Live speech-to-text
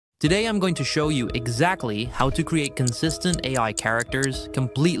Today I'm going to show you exactly how to create consistent AI characters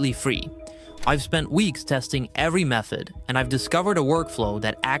completely free. I've spent weeks testing every method, and I've discovered a workflow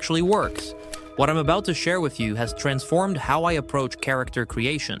that actually works. What I'm about to share with you has transformed how I approach character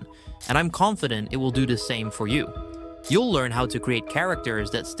creation, and I'm confident it will do the same for you. You'll learn how to create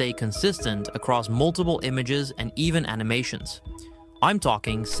characters that stay consistent across multiple images and even animations. I'm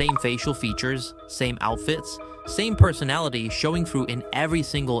talking same facial features, same outfits, same personality showing through in every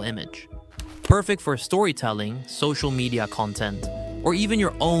single image. Perfect for storytelling, social media content, or even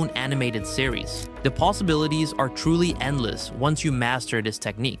your own animated series. The possibilities are truly endless once you master this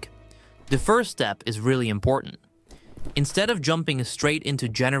technique. The first step is really important. Instead of jumping straight into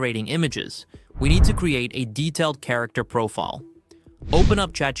generating images, we need to create a detailed character profile. Open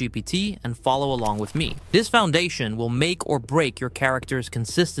up ChatGPT and follow along with me. This foundation will make or break your character's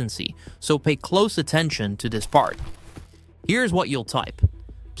consistency, so pay close attention to this part. Here's what you'll type.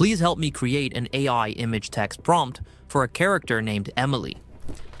 Please help me create an AI image text prompt for a character named Emily.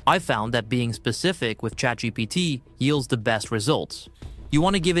 I found that being specific with ChatGPT yields the best results. You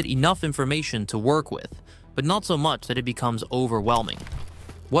want to give it enough information to work with, but not so much that it becomes overwhelming.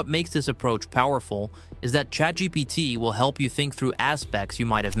 What makes this approach powerful is that ChatGPT will help you think through aspects you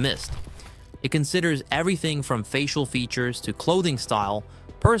might have missed. It considers everything from facial features to clothing style,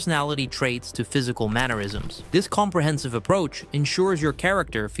 personality traits to physical mannerisms. This comprehensive approach ensures your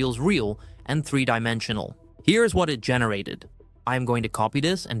character feels real and three-dimensional. Here's what it generated. I'm going to copy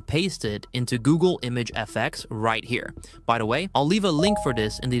this and paste it into Google Image FX right here. By the way, I'll leave a link for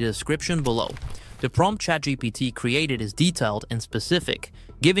this in the description below. The prompt ChatGPT created is detailed and specific,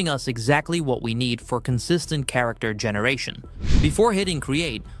 giving us exactly what we need for consistent character generation. Before hitting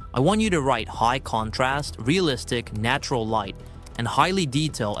create, I want you to write high contrast, realistic, natural light, and highly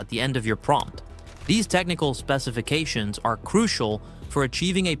detail at the end of your prompt. These technical specifications are crucial for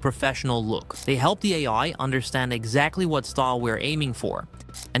achieving a professional look. They help the AI understand exactly what style we're aiming for.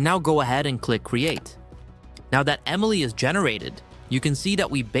 And now go ahead and click create. Now that Emily is generated, you can see that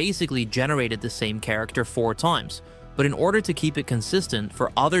we basically generated the same character 4 times. But in order to keep it consistent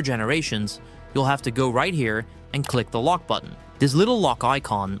for other generations, you'll have to go right here and click the lock button. This little lock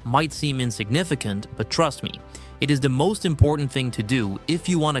icon might seem insignificant, but trust me, it is the most important thing to do if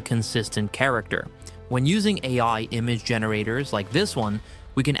you want a consistent character. When using AI image generators like this one,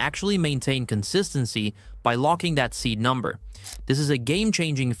 we can actually maintain consistency by locking that seed number. This is a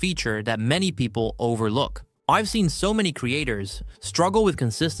game-changing feature that many people overlook. I've seen so many creators struggle with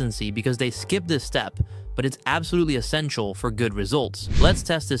consistency because they skip this step, but it's absolutely essential for good results. Let's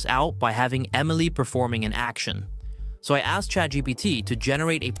test this out by having Emily performing an action. So I asked ChatGPT to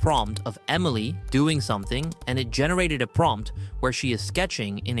generate a prompt of Emily doing something, and it generated a prompt where she is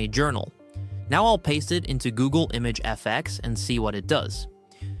sketching in a journal. Now I'll paste it into Google Image FX and see what it does.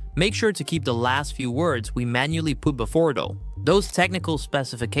 Make sure to keep the last few words we manually put before though. Those technical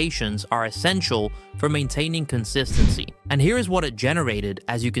specifications are essential for maintaining consistency. And here is what it generated.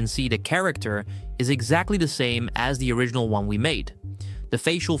 As you can see, the character is exactly the same as the original one we made. The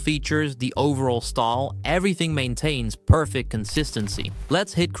facial features, the overall style, everything maintains perfect consistency.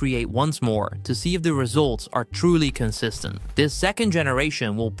 Let's hit create once more to see if the results are truly consistent. This second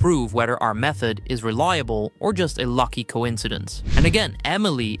generation will prove whether our method is reliable or just a lucky coincidence. And again,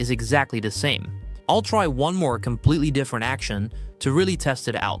 Emily is exactly the same. I'll try one more completely different action to really test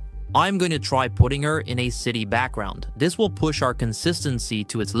it out. I'm going to try putting her in a city background. This will push our consistency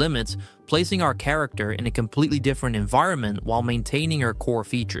to its limits, placing our character in a completely different environment while maintaining her core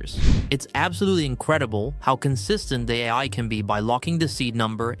features. It's absolutely incredible how consistent the AI can be by locking the seed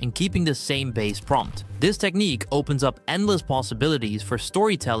number and keeping the same base prompt. This technique opens up endless possibilities for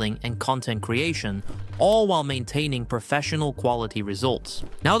storytelling and content creation, all while maintaining professional quality results.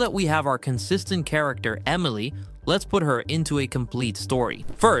 Now that we have our consistent character Emily, let's put her into a complete story.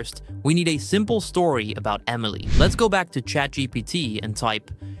 First, we need a simple story about Emily. Let's go back to ChatGPT and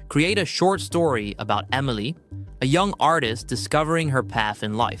type, create a short story about Emily, a young artist discovering her path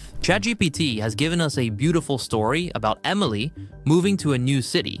in life. ChatGPT has given us a beautiful story about Emily moving to a new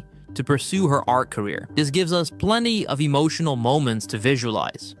city to pursue her art career. This gives us plenty of emotional moments to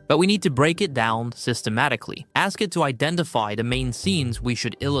visualize, but we need to break it down systematically. Ask it to identify the main scenes we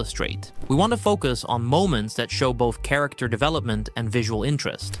should illustrate. We want to focus on moments that show both character development and visual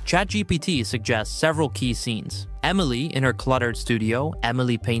interest. ChatGPT suggests several key scenes. Emily in her cluttered studio,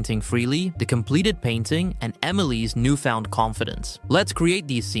 Emily painting freely, the completed painting, and Emily's newfound confidence. Let's create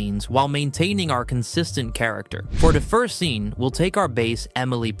these scenes while maintaining our consistent character. For the first scene, we'll take our base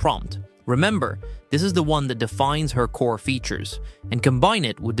Emily prompt. Remember, this is the one that defines her core features, and combine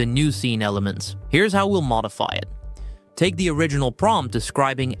it with the new scene elements. Here's how we'll modify it. Take the original prompt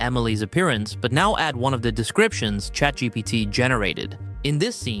describing Emily's appearance, but now add one of the descriptions ChatGPT generated. In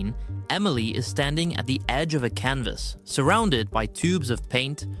this scene, Emily is standing at the edge of a canvas, surrounded by tubes of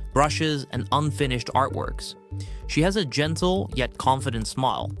paint, brushes, and unfinished artworks. She has a gentle yet confident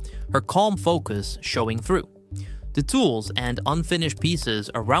smile, her calm focus showing through. The tools and unfinished pieces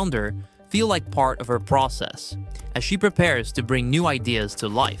around her feel like part of her process, as she prepares to bring new ideas to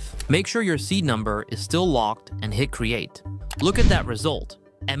life. Make sure your seed number is still locked and hit create. Look at that result.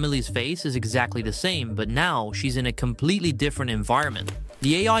 Emily's face is exactly the same, but now she's in a completely different environment.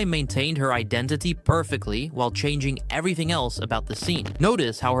 The AI maintained her identity perfectly while changing everything else about the scene.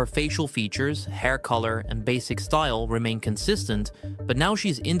 Notice how her facial features, hair color, and basic style remain consistent, but now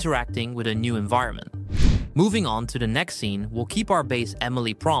she's interacting with a new environment. Moving on to the next scene, we'll keep our base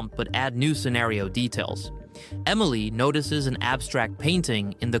Emily prompt but add new scenario details. Emily notices an abstract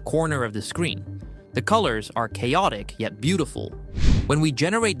painting in the corner of the screen. The colors are chaotic yet beautiful. When we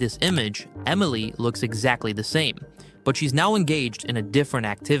generate this image, Emily looks exactly the same, but she's now engaged in a different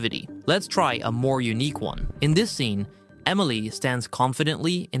activity. Let's try a more unique one. In this scene, Emily stands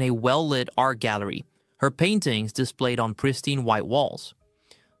confidently in a well-lit art gallery, her paintings displayed on pristine white walls.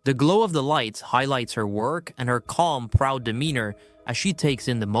 The glow of the lights highlights her work and her calm, proud demeanor as she takes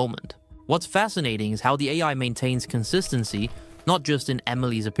in the moment. What's fascinating is how the AI maintains consistency, not just in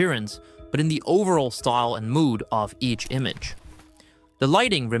Emily's appearance, but in the overall style and mood of each image. The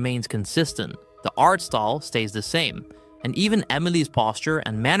lighting remains consistent, the art style stays the same, and even Emily's posture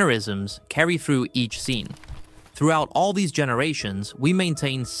and mannerisms carry through each scene. Throughout all these generations, we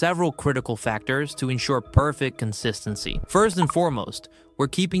maintain several critical factors to ensure perfect consistency. First and foremost, we're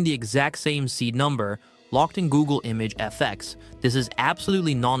keeping the exact same seed number locked in Google Image FX. This is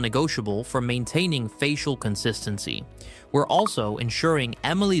absolutely non-negotiable for maintaining facial consistency. We're also ensuring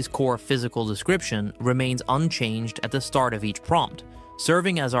Emily's core physical description remains unchanged at the start of each prompt,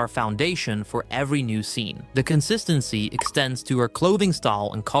 serving as our foundation for every new scene. The consistency extends to her clothing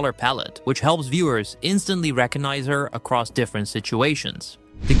style and color palette, which helps viewers instantly recognize her across different situations.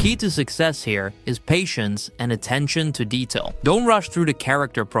 The key to success here is patience and attention to detail. Don't rush through the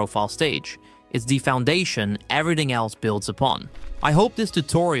character profile stage. It's the foundation everything else builds upon. I hope this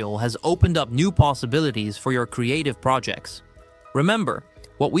tutorial has opened up new possibilities for your creative projects. Remember,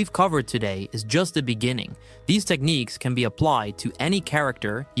 what we've covered today is just the beginning. These techniques can be applied to any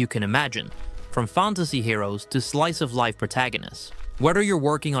character you can imagine, from fantasy heroes to slice-of-life protagonists. Whether you're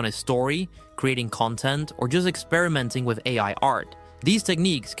working on a story, creating content, or just experimenting with AI art, these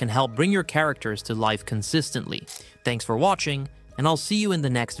techniques can help bring your characters to life consistently. Thanks for watching, and I'll see you in the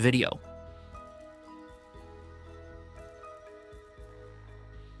next video.